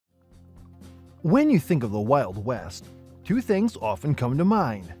When you think of the Wild West, two things often come to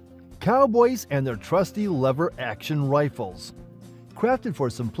mind: cowboys and their trusty lever-action rifles. Crafted for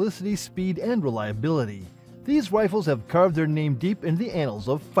simplicity, speed, and reliability, these rifles have carved their name deep into the annals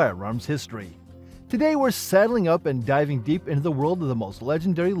of firearms history. Today we're saddling up and diving deep into the world of the most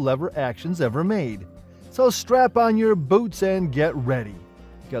legendary lever actions ever made. So strap on your boots and get ready,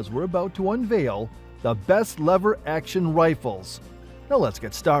 because we're about to unveil the best lever action rifles. Now let's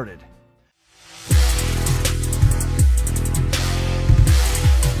get started.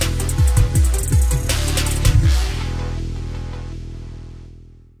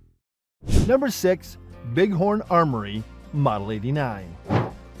 Number 6. Bighorn Armory Model 89.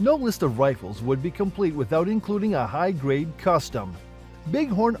 No list of rifles would be complete without including a high-grade custom.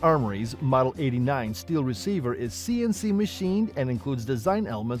 Bighorn Armory's Model 89 steel receiver is CNC machined and includes design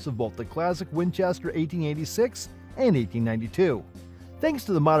elements of both the classic Winchester 1886 and 1892. Thanks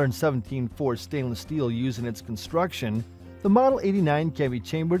to the modern 17-4 stainless steel used in its construction, the Model 89 can be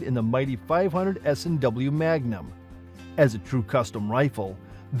chambered in the mighty 500 S&W Magnum. As a true custom rifle,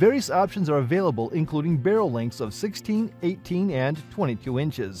 various options are available, including barrel lengths of 16, 18, and 22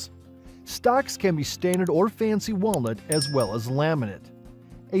 inches. Stocks can be standard or fancy walnut as well as laminate.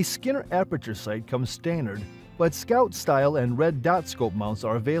 A Skinner aperture sight comes standard, but Scout style and red dot scope mounts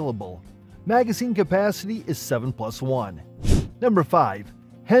are available. Magazine capacity is 7+1. Number 5.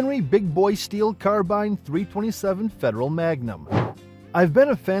 Henry Big Boy Steel Carbine 327 Federal Magnum. I've been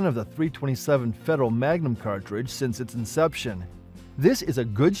a fan of the 327 Federal Magnum cartridge since its inception. This is a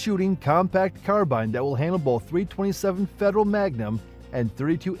good shooting, compact carbine that will handle both 327 Federal Magnum and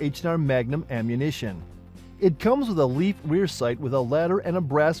 32 H&R Magnum ammunition. It comes with a leaf rear sight with a ladder and a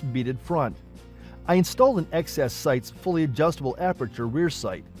brass beaded front. I installed an XS Sight's fully adjustable aperture rear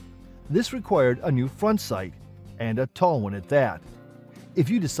sight. This required a new front sight, and a tall one at that. If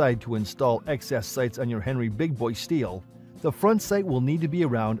you decide to install XS sights on your Henry Big Boy Steel, the front sight will need to be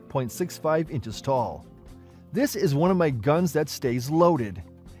around 0.65 inches tall. This is one of my guns that stays loaded.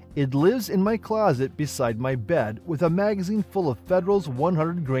 It lives in my closet beside my bed with a magazine full of Federal's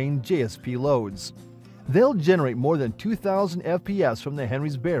 100-grain JSP loads. They'll generate more than 2,000 FPS from the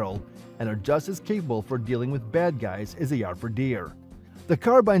Henry's barrel and are just as capable for dealing with bad guys as they are for deer. The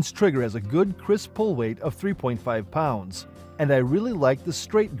carbine's trigger has a good crisp pull weight of 3.5 pounds, and I really like the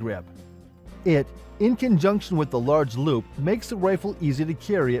straight grip. It, in conjunction with the large loop, makes the rifle easy to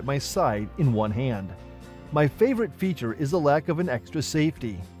carry at my side in one hand. My favorite feature is the lack of an extra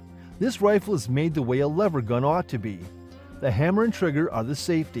safety. This rifle is made the way a lever gun ought to be. The hammer and trigger are the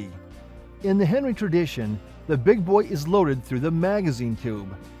safety. In the Henry tradition, the Big Boy is loaded through the magazine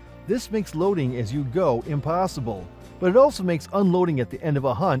tube. This makes loading as you go impossible, but it also makes unloading at the end of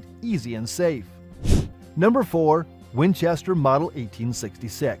a hunt easy and safe. Number 4. Winchester Model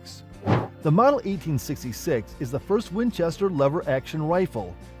 1866. The Model 1866 is the first Winchester lever-action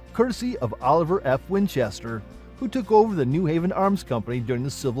rifle, courtesy of Oliver F. Winchester, who took over the New Haven Arms Company during the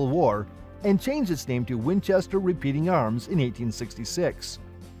Civil War and changed its name to Winchester Repeating Arms in 1866.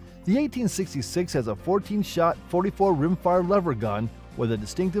 The 1866 has a 14-shot 44 rimfire lever gun with a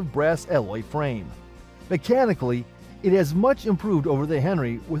distinctive brass alloy frame. Mechanically, it has much improved over the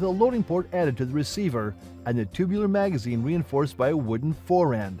Henry, with a loading port added to the receiver and the tubular magazine reinforced by a wooden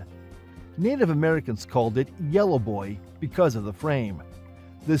forend. Native Americans called it Yellow Boy because of the frame.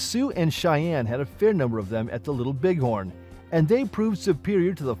 The Sioux and Cheyenne had a fair number of them at the Little Bighorn, and they proved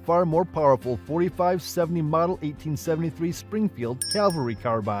superior to the far more powerful 4570 Model 1873 Springfield Cavalry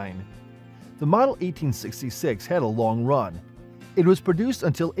Carbine. The Model 1866 had a long run. It was produced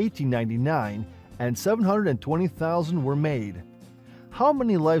until 1899, and 720,000 were made. How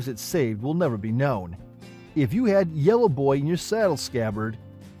many lives it saved will never be known. If you had Yellow Boy in your saddle scabbard,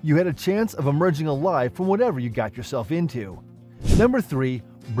 you had a chance of emerging alive from whatever you got yourself into. Number 3.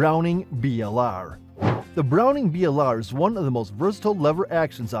 Browning BLR. The Browning BLR is one of the most versatile lever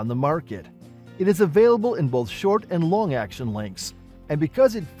actions on the market. It is available in both short and long action lengths, and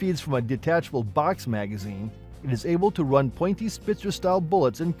because it feeds from a detachable box magazine, it is able to run pointy Spitzer-style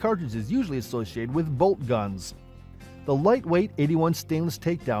bullets and cartridges usually associated with bolt guns. The lightweight 81 stainless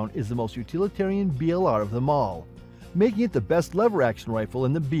takedown is the most utilitarian BLR of them all, making it the best lever action rifle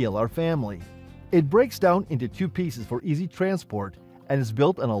in the BLR family. It breaks down into two pieces for easy transport and is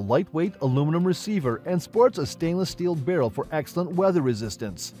built on a lightweight aluminum receiver and sports a stainless steel barrel for excellent weather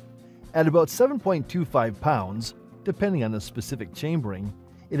resistance. At about 7.25 pounds, depending on the specific chambering,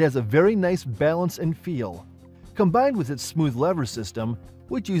 it has a very nice balance and feel. Combined with its smooth lever system,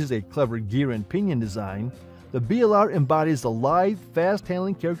 which uses a clever gear and pinion design, the BLR embodies the lithe,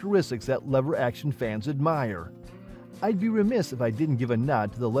 fast-handling characteristics that lever action fans admire. I'd be remiss if I didn't give a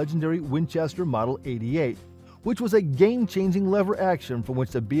nod to the legendary Winchester Model 88, which was a game-changing lever action from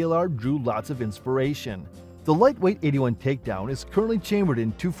which the BLR drew lots of inspiration. The lightweight 81 takedown is currently chambered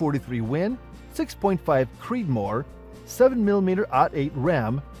in 243 Win, 6.5 Creedmoor, 7mm .8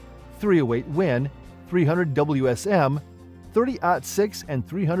 Rem, 308 Win, 300 WSM, 30-06 and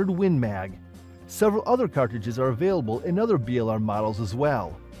 300 Win Mag. Several other cartridges are available in other BLR models as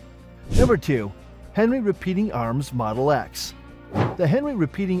well. Number 2. Henry Repeating Arms Model X. The Henry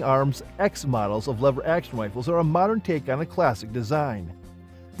Repeating Arms X models of lever-action rifles are a modern take on a classic design.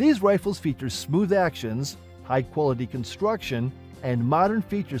 These rifles feature smooth actions, high-quality construction, and modern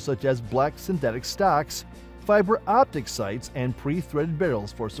features such as black synthetic stocks, fiber optic sights, and pre-threaded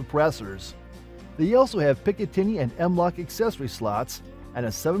barrels for suppressors. They also have Picatinny and M-LOK accessory slots and a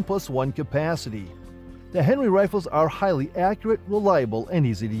 7+1 capacity. The Henry rifles are highly accurate, reliable, and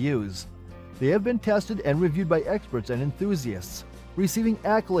easy to use. They have been tested and reviewed by experts and enthusiasts, receiving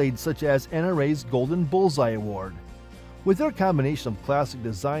accolades such as NRA's Golden Bullseye Award. With their combination of classic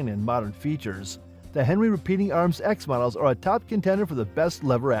design and modern features, the Henry Repeating Arms X models are a top contender for the best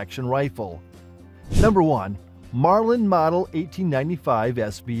lever-action rifle. Number 1. Marlin Model 1895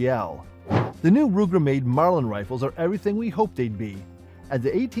 SBL. The new Ruger-made Marlin rifles are everything we hoped they'd be, and the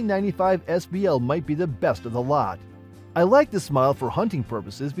 1895 SBL might be the best of the lot. I like this model for hunting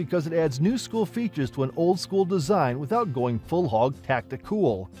purposes because it adds new school features to an old school design without going full hog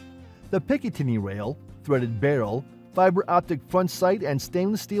tactical. The Picatinny rail, threaded barrel, fiber optic front sight, and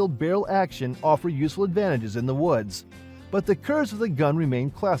stainless steel barrel action offer useful advantages in the woods, but the curves of the gun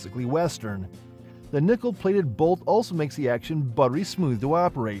remain classically Western. The nickel-plated bolt also makes the action buttery smooth to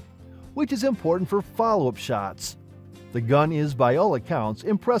operate, which is important for follow-up shots. The gun is, by all accounts,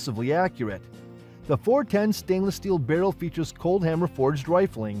 impressively accurate. The 410 stainless steel barrel features cold hammer forged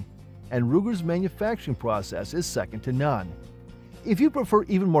rifling, and Ruger's manufacturing process is second to none. If you prefer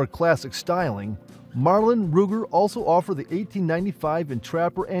even more classic styling, Marlin Ruger also offer the 1895 and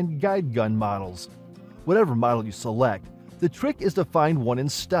Trapper and Guide gun models. Whatever model you select, the trick is to find one in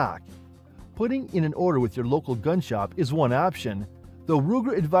stock. Putting in an order with your local gun shop is one option, though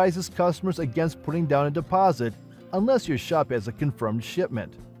Ruger advises customers against putting down a deposit unless your shop has a confirmed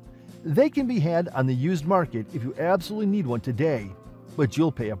shipment. They can be had on the used market if you absolutely need one today, but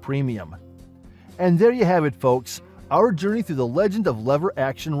you'll pay a premium. And there you have it, folks, our journey through the legend of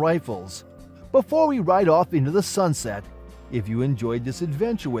lever-action rifles. Before we ride off into the sunset, if you enjoyed this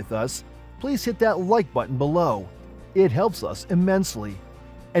adventure with us, please hit that like button below. It helps us immensely.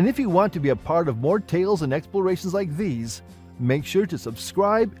 And if you want to be a part of more tales and explorations like these, make sure to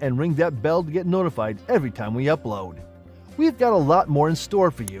subscribe and ring that bell to get notified every time we upload. We've got a lot more in store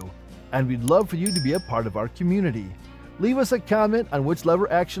for you, and we'd love for you to be a part of our community. Leave us a comment on which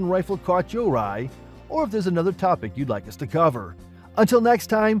lever-action rifle caught your eye, or if there's another topic you'd like us to cover. Until next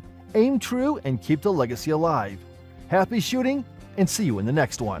time, aim true and keep the legacy alive. Happy shooting, and see you in the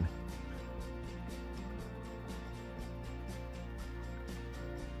next one.